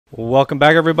Welcome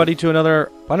back, everybody, to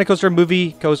another Planet Coaster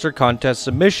Movie Coaster Contest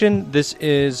submission. This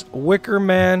is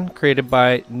Wickerman, created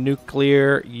by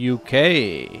Nuclear UK.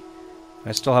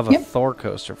 I still have a Thor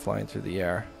coaster flying through the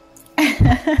air.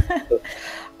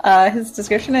 His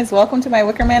description is, welcome to my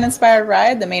Wickerman inspired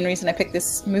ride. The main reason I picked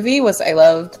this movie was I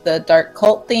loved the dark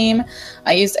cult theme.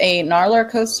 I used a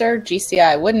Gnarler coaster,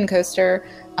 GCI wooden coaster,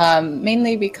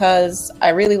 mainly because I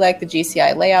really like the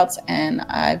GCI layouts and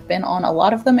I've been on a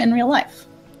lot of them in real life.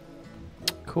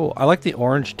 Cool. I like the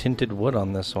orange tinted wood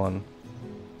on this one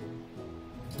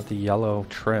with the yellow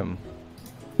trim.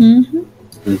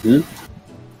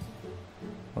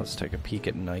 Let's take a peek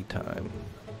at nighttime.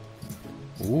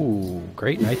 Ooh,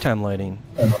 great nighttime lighting.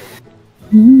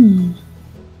 A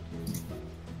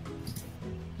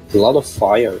lot of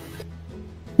fire.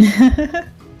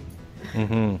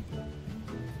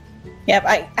 Yep,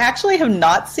 I actually have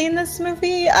not seen this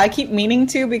movie. I keep meaning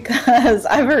to because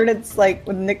I've heard it's like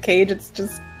with Nick Cage,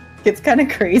 it's kind of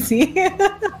crazy.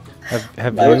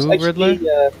 Have you, Riddler?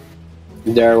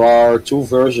 There are two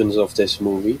versions of this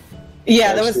movie.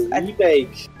 Yeah, There's a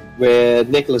remake with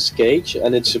Nicolas Cage,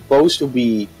 and it's supposed to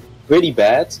be pretty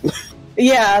bad.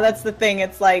 Yeah, that's the thing.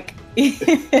 It's like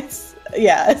it's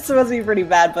supposed to be pretty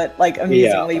bad, but like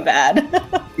amusingly bad.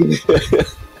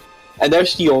 And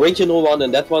there's the original one,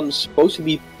 and that one's supposed to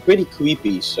be pretty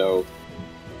creepy, so...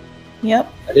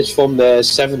 Yep. And it's from the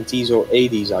 70s or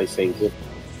 80s, I think. It's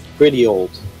pretty old.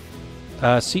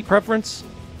 Seat preference?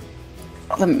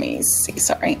 Let me see,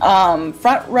 sorry.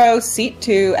 Front row, seat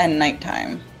 2, and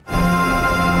nighttime.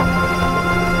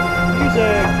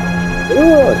 Music!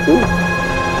 Oh, cool.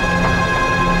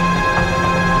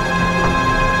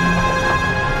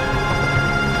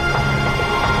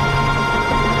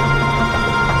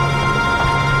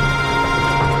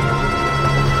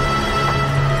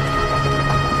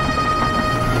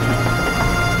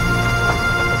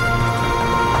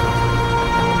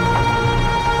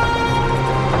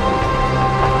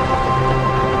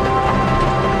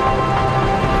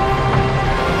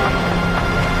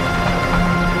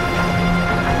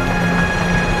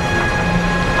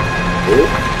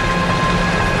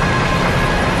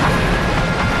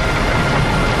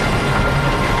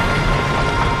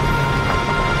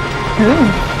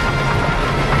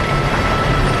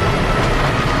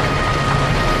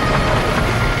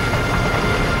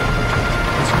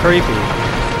 It's creepy.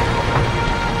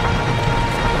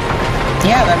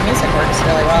 Yeah, the music works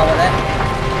really well with it.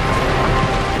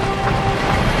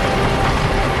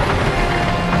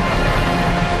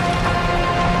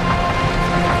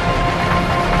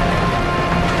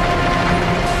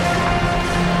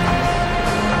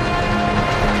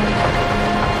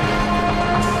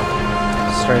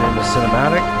 Straight into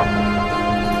cinematic.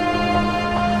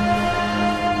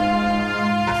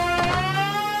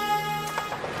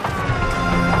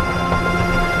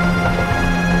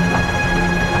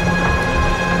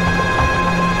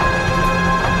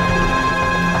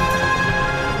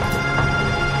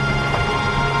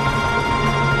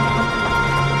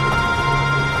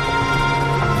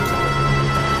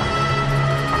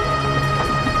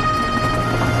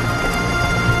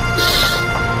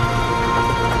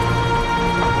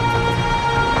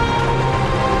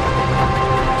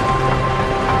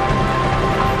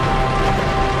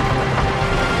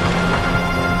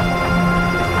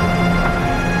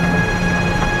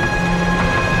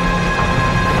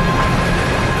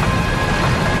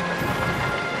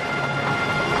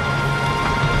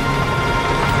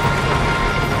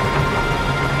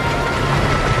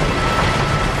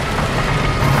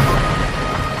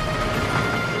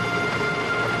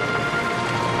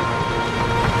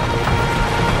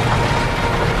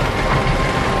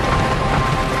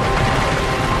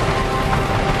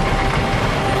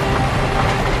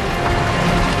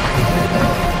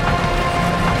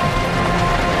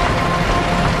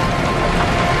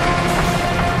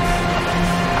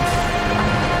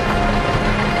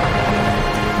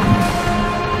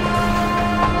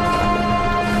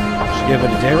 Give it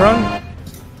a day run?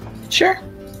 Sure.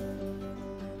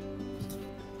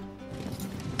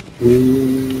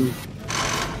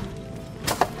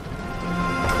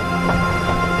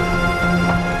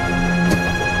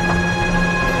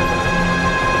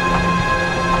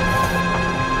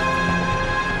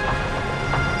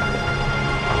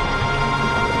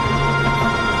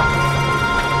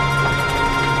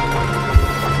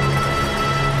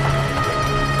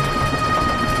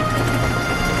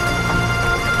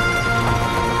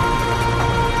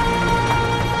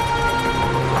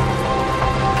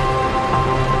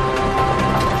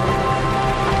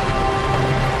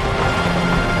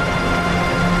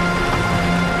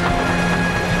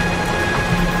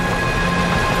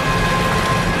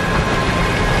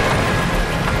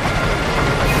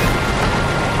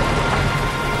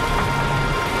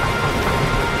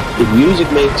 the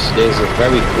music makes this a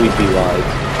very creepy ride.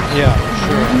 Yeah,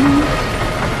 sure.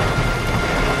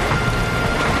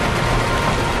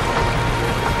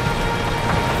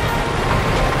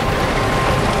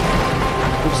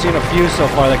 We've seen a few so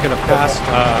far that could have passed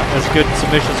as good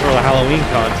submissions for the Halloween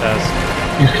contest.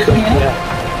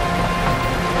 Yeah.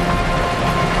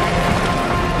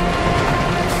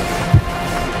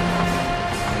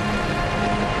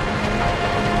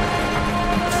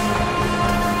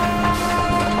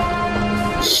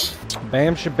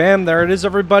 Bam shabam, there it is,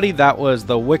 everybody. That was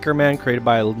the Wicker Man created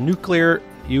by Nuclear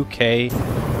UK.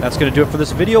 That's going to do it for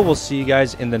this video. We'll see you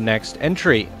guys in the next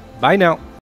entry. Bye now.